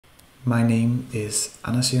My name is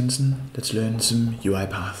Jensen. Let's learn some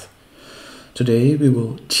UiPath. Today we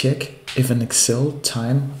will check if an Excel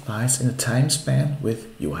time lies in a time span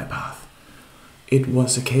with UiPath. It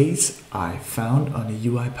was a case I found on a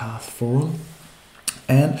UiPath forum,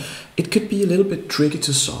 and it could be a little bit tricky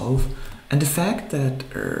to solve. And the fact that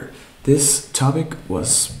this topic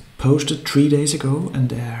was posted 3 days ago and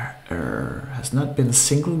there has not been a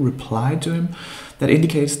single reply to him, that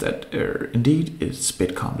indicates that indeed it's a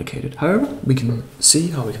bit complicated. However, we can see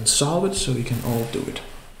how we can solve it so we can all do it.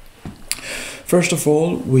 First of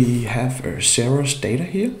all, we have Sarah's data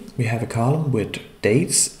here. We have a column with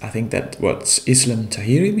dates. I think that's what Islam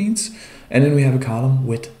Tahiri means. And then we have a column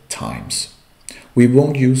with times. We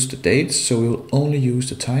won't use the dates, so we'll only use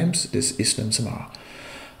the times, this Islam Samara.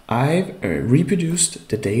 I've reproduced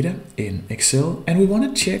the data in Excel, and we want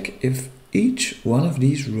to check if each one of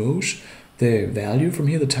these rows, the value from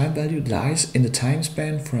here, the time value, lies in the time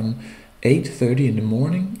span from 8:30 in the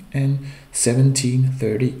morning and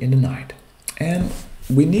 17:30 in the night. And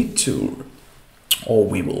we need to, or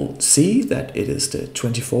we will see that it is the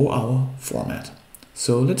 24-hour format.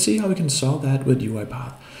 So let's see how we can solve that with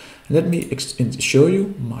UiPath. Let me show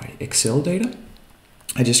you my Excel data.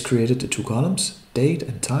 I just created the two columns, date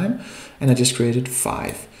and time, and I just created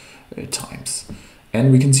 5 times.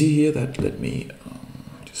 And we can see here that, let me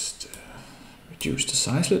just reduce the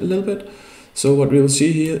size a little bit. So what we'll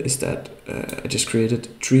see here is that I just created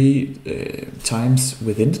 3 times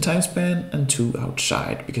within the time span and 2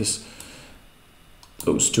 outside, because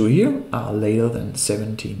those 2 here are later than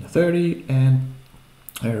 17:30, and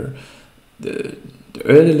the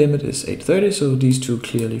early limit is 8:30, so these 2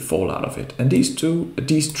 clearly fall out of it. And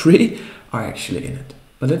these 3 are actually in it.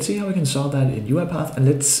 But let's see how we can solve that in UiPath, and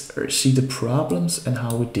let's see the problems and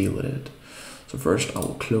how we deal with it. So first I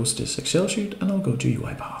will close this Excel sheet and I'll go to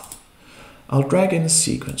UiPath. I'll drag in a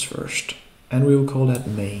sequence first, and we will call that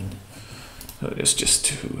main. So it's just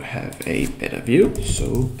to have a better view,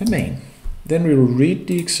 so a main. Then we will read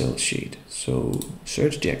the Excel sheet. So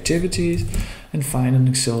search the activities and find an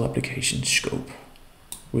Excel application scope.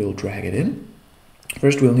 We'll drag it in.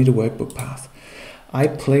 First we'll need a workbook path. I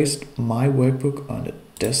placed my workbook on the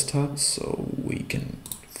desktop so we can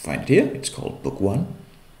find it here. It's called book 1.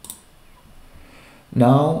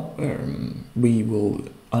 Now we will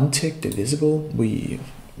untick the visible. We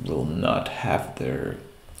will not have the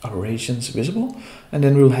operations visible. And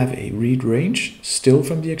then we'll have a read range still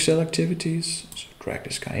from the Excel activities. So drag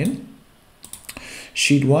this guy in.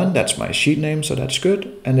 Sheet 1, that's my sheet name, so that's good.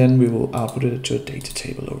 And then we will output it to a data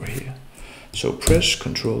table over here. So press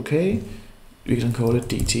Ctrl K, we can call it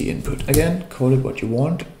DT input. Again, call it what you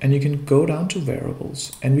want, and you can go down to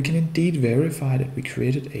variables. And we can indeed verify that we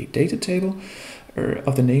created a data table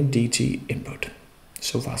of the name DT input.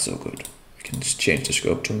 So far so good. We can change the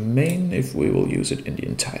scope to main if we will use it in the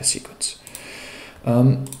entire sequence.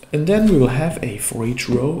 And then we will have a for each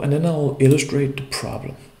row, and then I'll illustrate the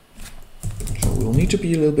problem. So we'll need to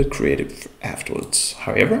be a little bit creative afterwards.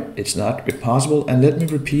 However, it's not impossible. And let me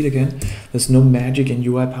repeat again, there's no magic in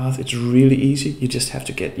UiPath. It's really easy. You just have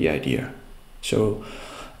to get the idea. So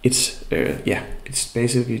it's it's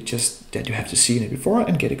basically just that you have to see it before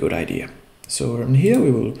and get a good idea. So in here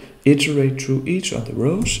we will iterate through each of the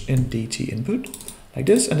rows in DT input like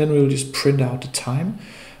this, and then we'll just print out the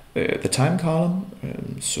time column.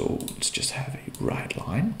 So let's just have a right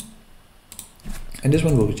line. And this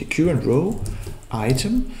one will be the current row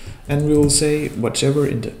item, and we will say whatever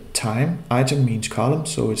in the time. Item means column,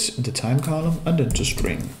 so it's in the time column, and then to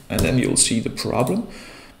string. And then you'll see the problem,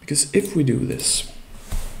 because if we do this,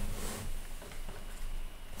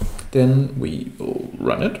 then we will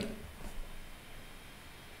run it.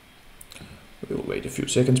 We'll wait a few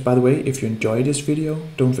seconds. By the way, if you enjoyed this video,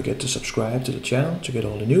 don't forget to subscribe to the channel to get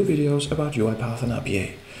all the new videos about UiPath and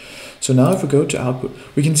RPA. So now if we go to output,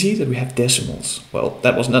 we can see that we have decimals. Well,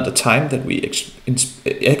 that was not the time that we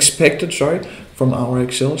expected, from our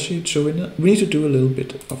Excel sheet. So we need to do a little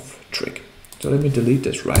bit of trick. So let me delete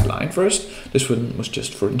this right line first. This one was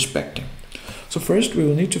just for inspecting. So first we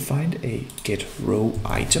will need to find a get row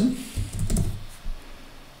item.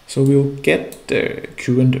 So we'll get the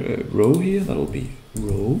current row here, that will be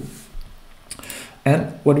row.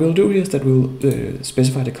 And what we'll do here is that we'll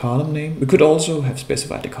specify the column name. We could also have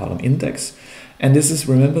specified the column index. And this is,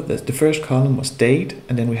 remember that the first column was date,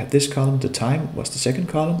 and then we have this column, the time was the second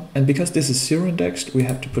column. And because this is 0 indexed, we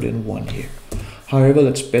have to put in 1 here. However,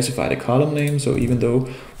 let's specify the column name. So even though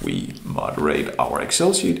we moderate our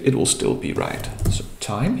Excel sheet, it will still be right. So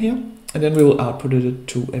time here, and then we will output it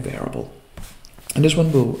to a variable. And this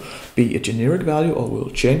one will be a generic value, or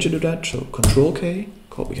we'll change it to that. So Control K,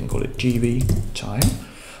 we can call it GV time.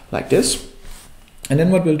 like this. And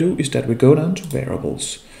then what we'll do is that we go down to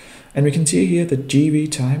variables, and we can see here that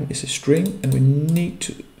GV time is a string, and we need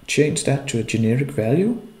to change that to a generic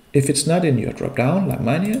value. If it's not in your drop down like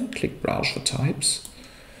mine here, click browse for types.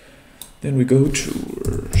 Then we go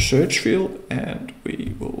to search field and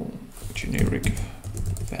we will generic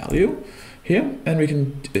value here, and we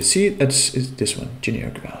can see that's this one,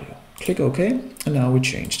 generic value. Click OK, and now we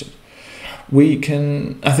changed it. We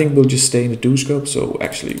can, I think we'll just stay in the do scope, so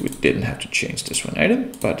actually we didn't have to change this one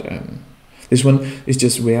either, but this one is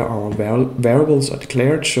just where our variables are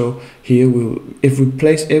declared. So here if we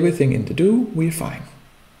place everything in the do, we're fine.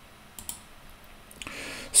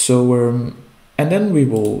 So and then we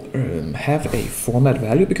will have a format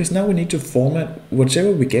value, because now we need to format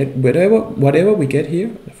whatever we get, whatever we get here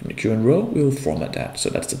from the current row, we will format that. So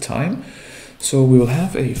that's the time. So we will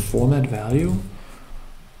have a format value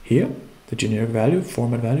here, the generic value,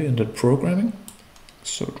 format value, and then programming.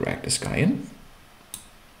 So drag this guy in.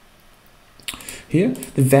 Here,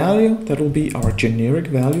 the value that will be our generic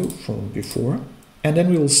value from before, and then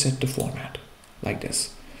we will set the format like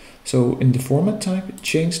this. So in the format type,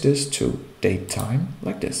 change this to date time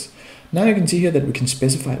like this. Now you can see here that we can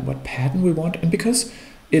specify what pattern we want, and because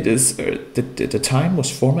it is the time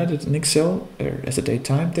was formatted in Excel as a date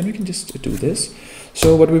time, then we can just do this.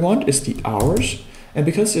 So what we want is the hours, and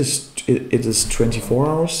because it is 24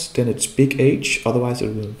 hours, then it's big H, otherwise it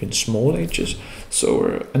would have been small h's.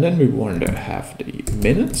 So and then we want to have the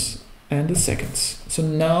minutes and the seconds. So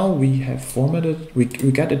now we have formatted, we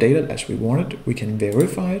got the data as we wanted, we can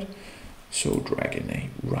verify it. So drag in a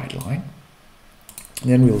right line. And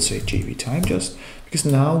then we'll say GV time just, because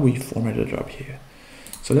now we formatted it up here.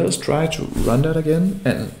 So let us try to run that again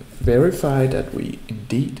and verify that we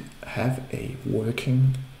indeed have a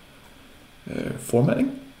working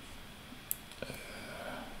formatting.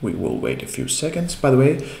 We will wait a few seconds. By the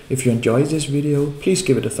way, if you enjoyed this video, please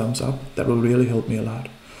give it a thumbs up. That will really help me a lot.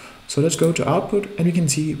 So let's go to output, and we can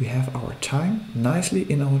see we have our time nicely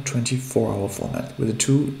in our 24-hour format with the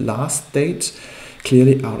two last dates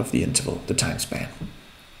clearly out of the interval, the time span.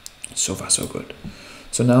 So far so good.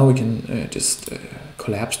 So now we can just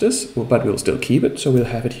collapse this, but we'll still keep it, so we'll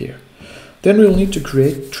have it here. Then we'll need to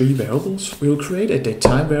create 3 variables. We'll create a date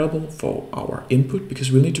time variable for our input,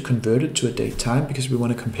 because we'll need to convert it to a date time because we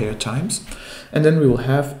want to compare times. And then we will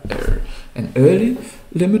have an early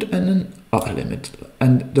limit and an upper limit.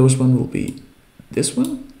 And those one will be this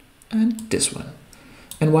one and this one.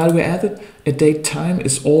 And while we're at it, a date time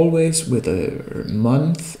is always with a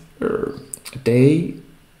month, a day,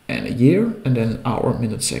 and a year, and then hour,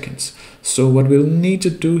 minute, seconds. So what we'll need to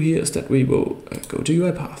do here is that we will go to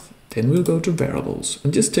UiPath. Then we'll go to variables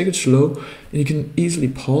and just take it slow, and you can easily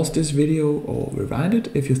pause this video or rewind it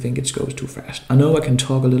if you think it goes too fast. I know I can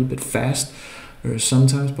talk a little bit fast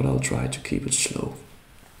sometimes, but I'll try to keep it slow.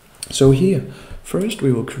 So here, first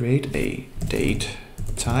we will create a date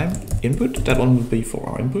time input. That one will be for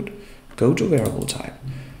our input. Go to variable type,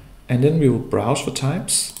 and then we will browse for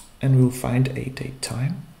types, and we'll find a date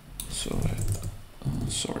time. So,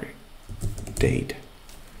 date.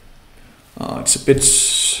 It's a bit,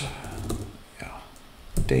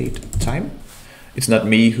 date time. It's not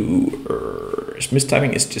me who is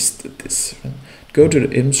mistyping, it's just this. Go to the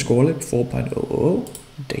mscorelib 4.000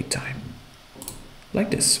 date time,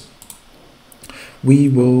 like this. We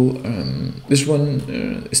will, this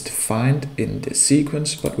one is defined in the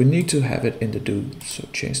sequence, but we need to have it in the do, so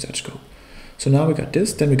change that scope. So now we got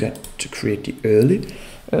this, then we got to create the early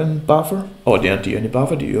buffer, or the early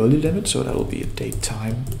buffer, the early limit, so that will be a date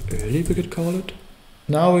time early, we could call it.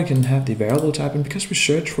 Now we can have the variable type, and because we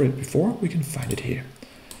searched for it before, we can find it here.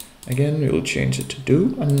 Again, we will change it to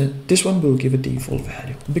do, and this one will give a default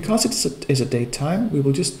value. Because it's a date time, we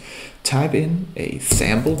will just type in a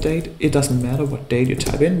sample date. It doesn't matter what date you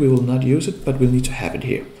type in, we will not use it, but we'll need to have it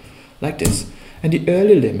here, like this. And the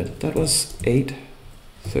early limit, that was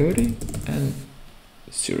 8:30 and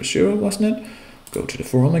 00, wasn't it? Go to the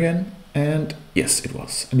forum again, and yes, it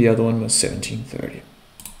was. And the other one was 17:30.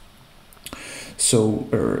 So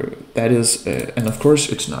that is, and of course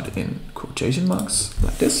it's not in quotation marks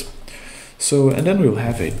like this. So, and then we'll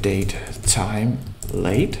have a date time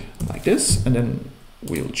late like this, and then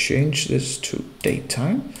we'll change this to date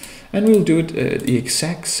time, and we'll do it the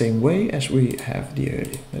exact same way as we have the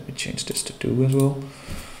early. Let me change this to do as well.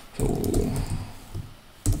 So,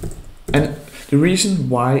 and the reason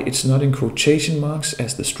why it's not in quotation marks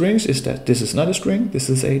as the strings is that this is not a string, this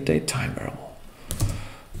is a date time variable.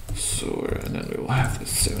 So, and then we will have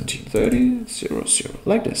this 17:30, 00,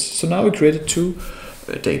 like this. So now we created 2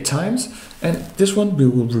 date times, and this one we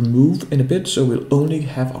will remove in a bit, so we'll only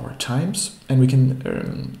have our times, and we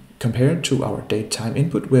can compare it to our date time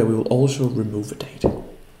input, where we will also remove a date.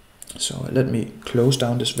 So let me close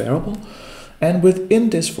down this variable, and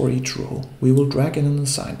within this for each row we will drag in an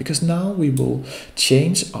assign, because now we will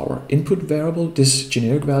change our input variable, this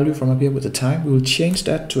generic value from up here with the time, we will change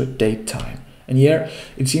that to a date time. And here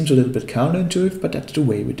it seems a little bit counterintuitive, but that's the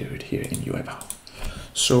way we do it here in UiPath.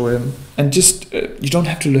 So and just you don't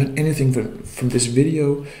have to learn anything from this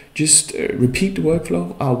video. Just repeat the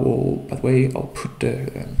workflow. I will, by the way, I'll put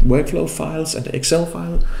the workflow files and the Excel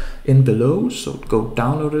file in below, so go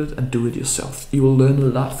download it and do it yourself. You will learn a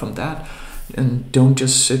lot from that, and don't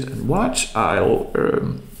just sit and watch. I'll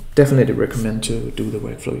definitely recommend to do the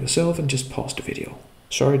workflow yourself and just pause the video.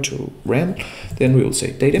 Sorry to rant. Then we will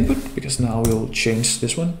say date input, because now we'll change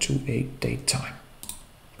this one to a date time.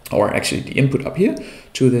 Or actually the input up here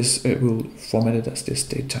to this, we'll format it as this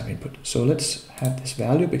date time input. So let's have this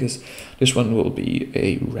value, because this one will be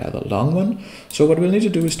a rather long one. So what we'll need to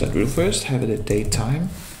do is that we'll first have it at date time,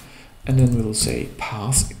 and then we'll say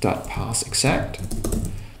pass exact.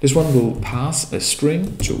 This one will pass a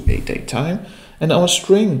string to a date time, and our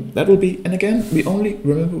string, that will be, and again,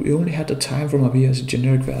 remember we only had the time from up here as a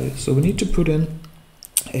generic value. So we need to put in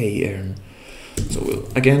a,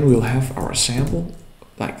 we'll have our sample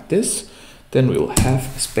like this, then we will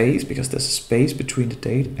have a space, because there's a space between the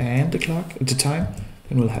date and the clock at the time,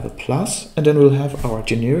 then we'll have a plus, and then we'll have our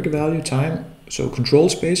generic value time, so control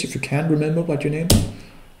space, if you can't remember what you named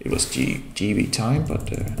it was GV time,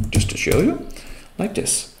 but just to show you, like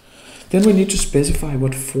this. Then we need to specify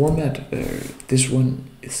what format this one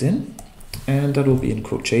is in, and that will be in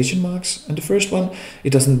quotation marks. And the first one, it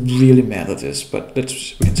doesn't really matter this, but we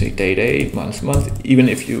can say day, day, month, month. Even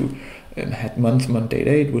if you had month, day,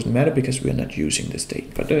 day, it wouldn't matter, because we are not using this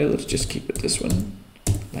date. But let's just keep it this one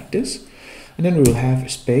like this. And then we will have a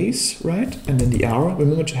space, right? And then the hour.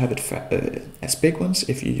 Remember to have it as big ones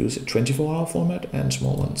if you use a 24-hour format, and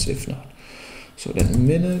small ones if not. So then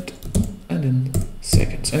minute, and then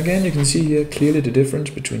seconds. And again, you can see here clearly the difference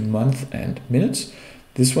between month and minutes.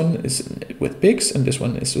 This one is with bigs, and this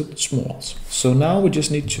one is with smalls. So now we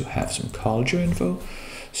just need to have some culture info.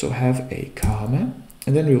 So have a comma,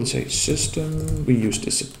 and then we will say system. We use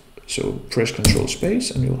this, so press Control space,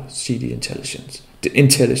 and you'll see the intelligence,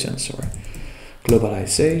 sorry.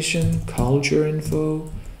 Globalization, culture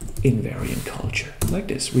info, invariant culture, like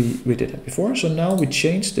this. We did that before. So now we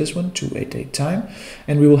change this one to a date time,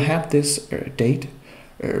 and we will have this date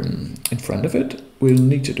in front of it. We'll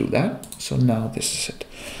need to do that. So now this is it.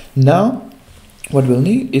 Now what we'll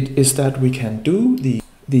need is that we can do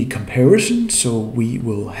the comparison. So we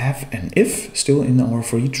will have an if still in our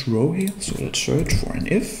for each row here. So let's search for an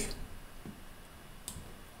if,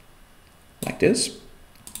 like this.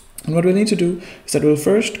 And what we need to do is that we'll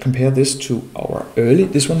first compare this to our early.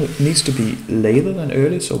 This one needs to be later than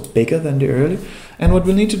early, so bigger than the early. And what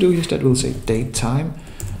we need to do is that we'll say date time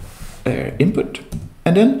input.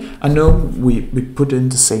 And then I know we put in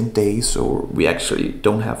the same day, so we actually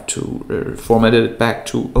don't have to format it back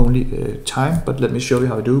to only time. But let me show you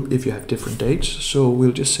how to do if you have different dates. So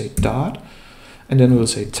we'll just say dot, and then we'll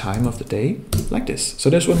say time of the day, like this. So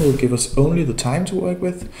this one will give us only the time to work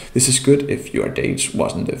with. This is good if your dates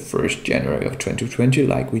wasn't the 1st January of 2020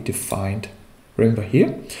 like we defined, remember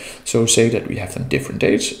here. So say that we have some different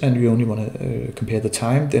dates and we only want to compare the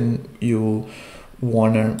time, then you'll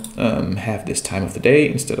want to have this time of the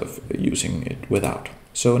day instead of using it without.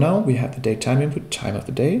 So now we have the date time input, time of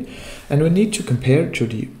the day, and we need to compare it to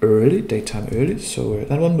the early, date time early. So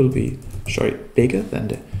that one will be, bigger than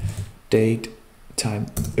the date time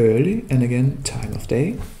early, and again time of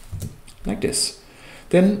day, like this.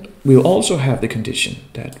 Then we'll also have the condition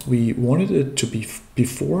that we wanted it to be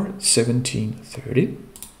before 1730.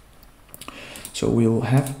 So we will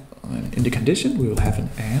have in the condition we will have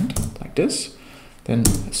an and, like this, then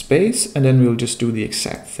a space, and then we'll just do the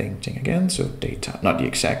exact same thing again. So date time, not the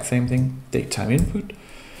exact same thing, date time input,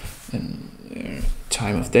 and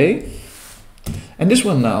time of day. And this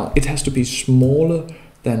one now, it has to be smaller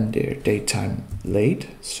than the date time late.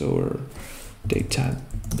 So date time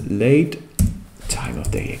late, time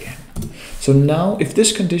of day again. So now if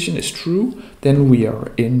this condition is true, then we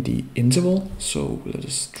are in the interval. So let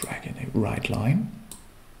us drag in a right line.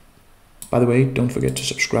 By the way, don't forget to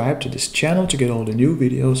subscribe to this channel to get all the new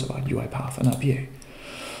videos about UiPath and RPA.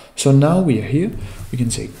 So now we are here. We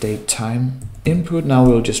can say date time input. Now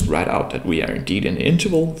we'll just write out that we are indeed in the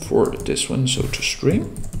interval for this one. So to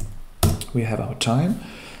string, we have our time.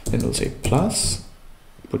 Then we'll say plus,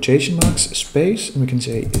 quotation marks, space, and we can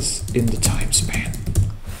say it's in the time span,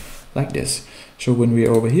 like this. So when we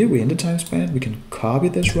are over here, we're in the time span, we can copy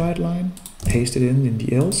this right line, paste it in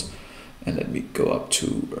the else, and then we go up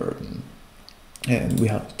to, and we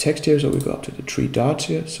have the text here, so we go up to the 3 dots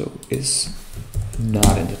here, so it's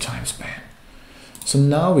not in the time span. So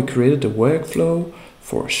now we created the workflow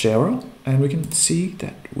for Sarah, and we can see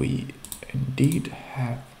that we indeed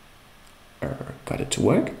have got it to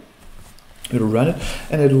work. We'll run it,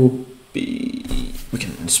 and it will be, we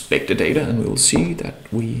can inspect the data, and we will see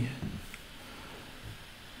that we,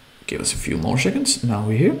 give us a few more seconds, now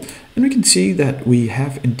we're here, and we can see that we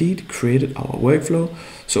have indeed created our workflow.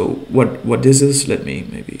 So what this is, let me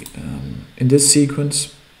maybe, in this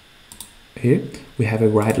sequence here, we have a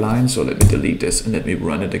right line, so let me delete this and let me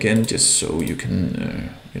run it again, just so you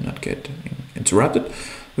can you not get interrupted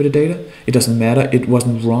with the data. It doesn't matter, it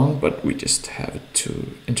wasn't wrong, but we just have it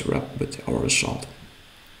to interrupt with our result.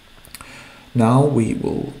 Now we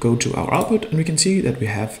will go to our output, and we can see that we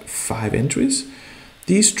have 5 entries.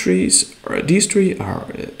 These three is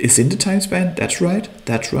in the time span. That's right.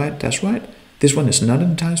 This one is not in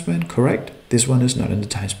the time span. Correct. This one is not in the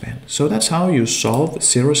time span. So that's how you solve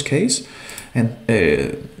Sarah's case. And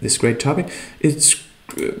this great topic. It's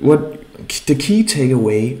what the key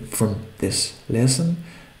takeaway from this lesson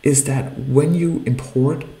is that when you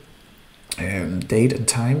import date and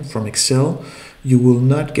time from Excel, you will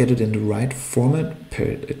not get it in the right format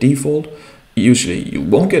per default. Usually you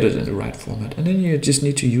won't get it in the right format, and then you just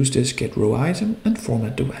need to use this get row item and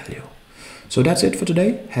format the value. So that's it for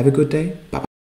today. Have a good day. Bye.